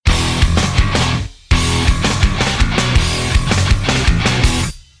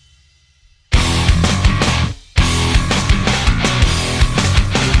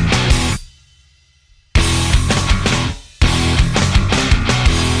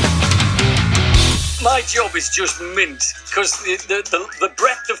My job is just mint, because the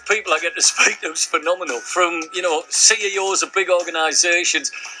breadth of people I get to speak to is phenomenal. From, CEOs of big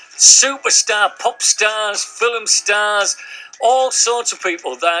organisations, superstar pop stars, film stars, all sorts of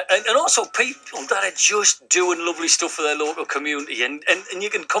people that, and also people that are just doing lovely stuff for their local community, and you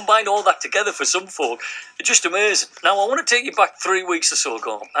can combine all that together for some folk. It's just amazing. Now, I want to take you back 3 weeks or so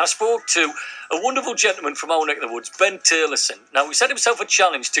ago. I spoke to a wonderful gentleman from our neck of the woods, Ben Taylorson. Now, he set himself a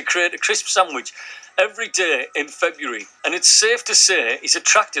challenge to create a crisp sandwich every day in February, and it's safe to say he's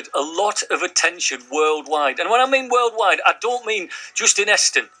attracted a lot of attention worldwide. And when I mean worldwide, I don't mean just in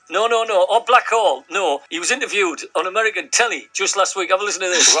Eston. No, or Blackhall. No, he was interviewed on American telly just last week. Have a listen to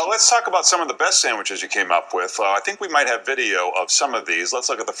this. Well, let's talk about some of the best sandwiches you came up with. I think we might have video of some of these. Let's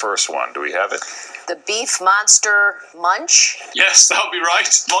look at the first one. Do we have it? The Beef Monster Munch? Yes, that'll be right.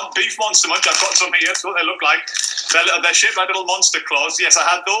 Beef Monster Munch. I've got some here. That's what they look like. They're shaped like little monster claws. Yes, I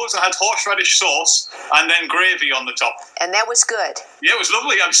had those. I had horseradish sauce and then gravy on the top. And that was good. Yeah, it was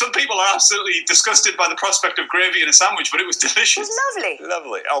lovely. I mean, some people are absolutely disgusted by the prospect of gravy in a sandwich, but it was delicious. It was lovely.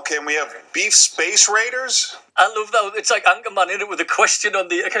 Lovely. Okay, and we have Beef Space Raiders. I love that. It's like Anchorman in it with a question on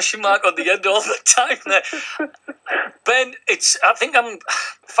the question mark on the end all the time there. Ben, I think I'm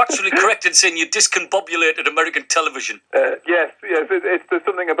factually correct in saying you discombobulated American television. Yes. There's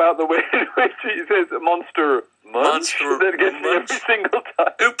something about the way in which he says monster munch that gets me every single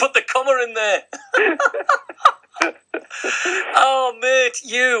time. Who put the comma in there? Oh, mate,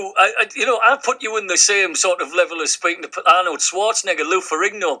 I put you in the same sort of level as speaking to Arnold Schwarzenegger, Lou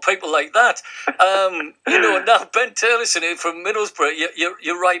Ferrigno, people like that. Now Ben Taylorson from Middlesbrough,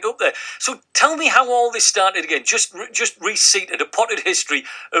 you're right up there. So tell me how all this started again. Just reseated a potted history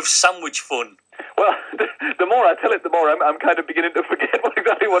of sandwich fun. Well, the more I tell it, the more I'm kind of beginning to forget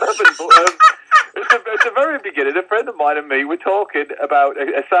exactly what happened. But, at the very beginning, a friend of mine and me were talking about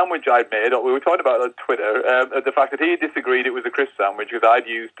a sandwich I'd made. We were talking about it on Twitter, the fact that he disagreed it was a crisp sandwich because I'd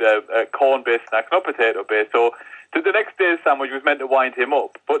used corn-based snacks, not potato-based. So the next day's sandwich was meant to wind him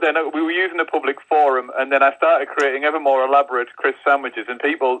up. But then we were using a public forum, and then I started creating ever more elaborate crisp sandwiches, and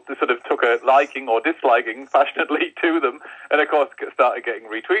people sort of took a liking or disliking passionately to them, and of course started getting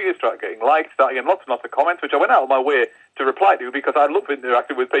retweeted, started getting liked, started getting lots and lots of comments, which I went out of my way to reply to because I love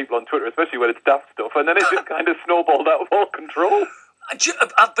interacting with people on Twitter, especially when it's daft stuff, and then it just kind of snowballed out of all control.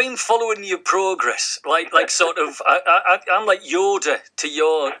 I've been following your progress, like sort of. I'm like Yoda to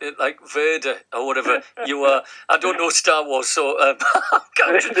your like Vader or whatever you are. I don't know Star Wars, so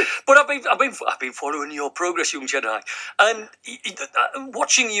but I've been following your progress, young Jedi, and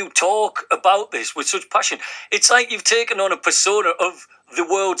watching you talk about this with such passion. It's like you've taken on a persona of the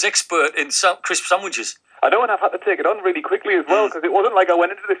world's expert in crisp sandwiches. I know, and I've had to take it on really quickly as well, because it wasn't like I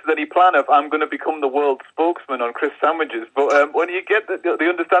went into this with any plan of I'm going to become the world's spokesman on crisp sandwiches. But when you get the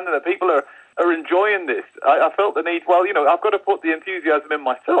understanding that people are enjoying this, I felt the need, I've got to put the enthusiasm in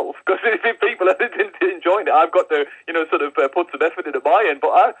myself, because if people are enjoying it, I've got to, sort of put some effort into my end.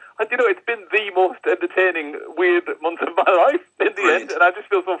 But it's been the most entertaining, weird month of my life in the end, and I just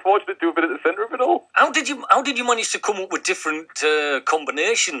feel so fortunate to have been at the centre of it all. How did you manage to come up with different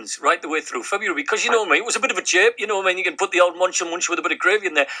combinations right the way through February? Because you it was a bit of a jape, you can put the old munch with a bit of gravy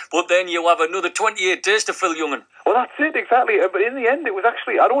in there, but then you have another 28 days to fill, young'un. Well, that's it, exactly. But in the end, it was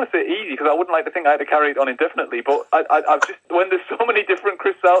actually, I don't want to say easy, because I wouldn't like to think I had to carry it on indefinitely, but I've just, when there's so many different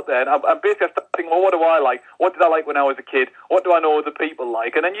crisps out there, and I'm basically thinking, well, what do I like? What did I like when I was a kid? What do I know other people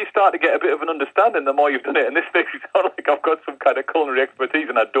like? And then you start to get a bit of an understanding the more you've done it, and this makes it sound like I've got some kind of culinary expertise,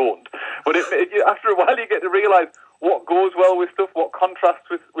 and I don't. But after a while, you get to realise what goes well with stuff, what contrasts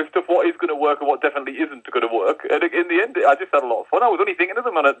with stuff, what is going to work and what definitely isn't going to work. And in the end, I just had a lot of fun. I was only thinking of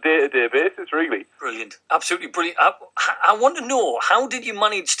them on a day-to-day basis, really. Brilliant. Absolutely brilliant. I want to know, how did you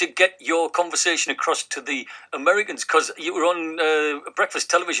manage to get your conversation across to the Americans? Because you were on breakfast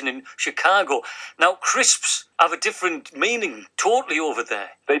television in Chicago. Now, crisps have a different meaning totally over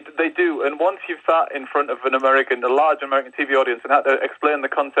there. They do, and once you've sat in front of a large American TV audience and had to explain the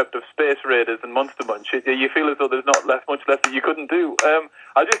concept of Space Raiders and Monster Munch, you feel as though there's not much less that you couldn't do.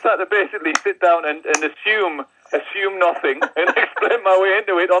 I just had to basically sit down and assume nothing and explain my way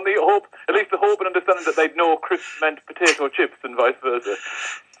into it on the hope and understanding that they'd know crisps meant potato chips and vice versa.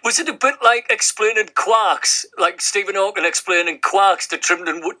 Was it a bit like explaining quarks, like Stephen Hawking explaining quarks to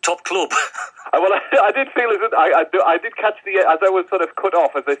Trimden Top Club? Well, I did feel as if I did catch as I was sort of cut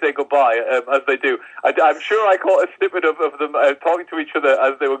off as they say goodbye, as they do. I'm sure I caught a snippet of them talking to each other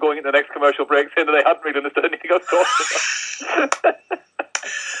as they were going into the next commercial break, saying that they hadn't really understood anything I was talking about.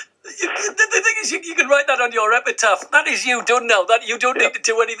 The thing is, you can write that on your epitaph. That is you done now. That you don't need to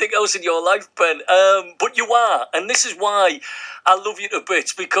do anything else in your life, Ben. But you are, and this is why I love you to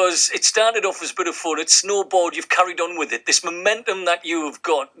bits, because it started off as a bit of fun. It snowballed. You've carried on with it. This momentum that you've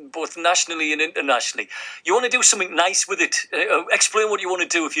got, both nationally and internationally. You want to do something nice with it. Explain what you want to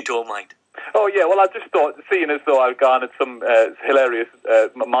do, if you don't mind. Oh, yeah, well, I just thought, seeing as though I've garnered some hilarious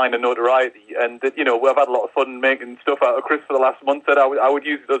minor notoriety, and, we've had a lot of fun making stuff out of Chris for the last month, that I would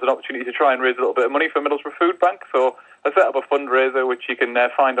use it as an opportunity to try and raise a little bit of money for Middlesbrough Food Bank. So I set up a fundraiser, which you can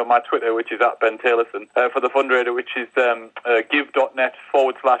find on my Twitter, which is @BenTaylorson, for the fundraiser, which is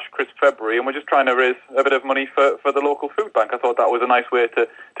give.net/Chris February, and we're just trying to raise a bit of money for the local food bank. I thought that was a nice way to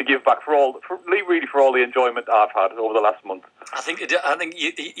give back for all the enjoyment I've had over the last month. I think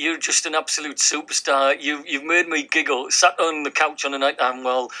you're just an absolute superstar. You've made me giggle. Sat on the couch on a night time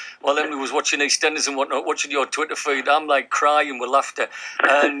while Emily was watching EastEnders and whatnot, watching your Twitter feed. I'm like crying with laughter.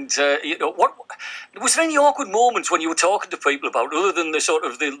 And what was there any awkward moments when you were talking to people about, other than the sort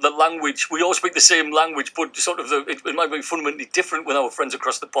of the language? We all speak the same language, but sort of it might be fundamentally different with our friends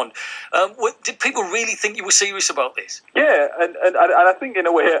across the pond. Did people really think you were serious about this? Yeah, and I think in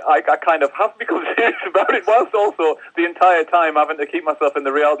a way I kind of have become serious about it, whilst also the entire time having to keep myself in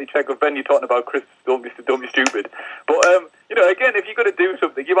the reality check of Ben, you're talking about Chris, don't be stupid. But again, if you're going to do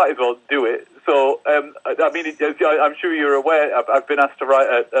something, you might as well do it. So I'm sure you're aware, I've been asked to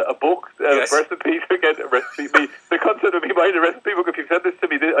write a book, yes. recipes. Again, the concept of me writing a recipe book. If you said this to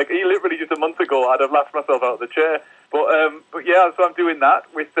me, literally just a month ago, I'd have laughed myself out of the chair. But yeah, so I'm doing that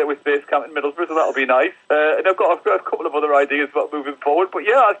with Base Camp in Middlesbrough, so that'll be nice. And I've got a couple of other ideas about moving forward. But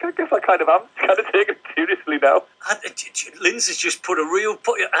yeah, I guess I kind of am taking it seriously now. Lindsay's just put a real.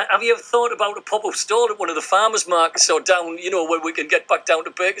 Have you ever thought about a pop-up stall at one of the farmers' markets or down, where we can get back down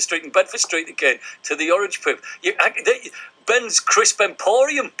to Baker Street and Bedford Street again to the Orange Pip? Ben's Crisp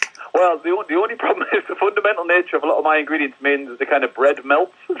Emporium. Well, the only problem is the fundamental nature of a lot of my ingredients means that the kind of bread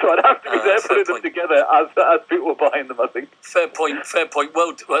melts, so I'd have to be there putting them together as people were buying them, I think. Fair point.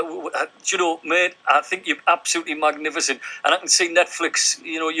 Well, mate, I think you're absolutely magnificent, and I can see Netflix,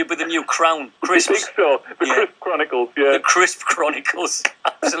 you'll be the new Crown. Crisps. I think so. The Crisp Chronicles, yeah. The Crisp Chronicles,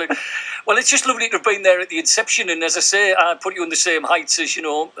 absolutely. Well, it's just lovely to have been there at the inception, and as I say, I put you on the same heights as,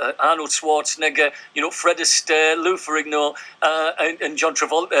 Arnold Schwarzenegger, Fred Astaire, Lou Ferrigno, and John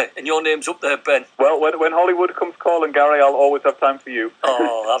Travolta, and your name's up there, Ben. Well, when Hollywood comes calling, Gary, I'll always have time for you.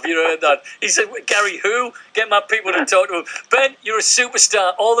 Oh, have you heard that? He said, Gary who? Get my people to talk to him. Ben, you're a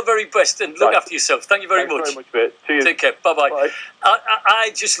superstar. All the very best, and look after yourself. Thank you very much. Thanks very much, mate. Cheers. Take care. Bye-bye. Bye.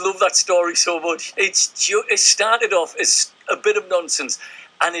 I just love that story so much. It started off as a bit of nonsense,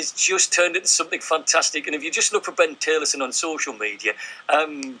 and it's just turned into something fantastic. And if you just look for Ben Taylorson on social media,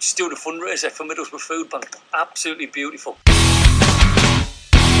 just doing a fundraiser for Middlesbrough Food Bank. Absolutely beautiful.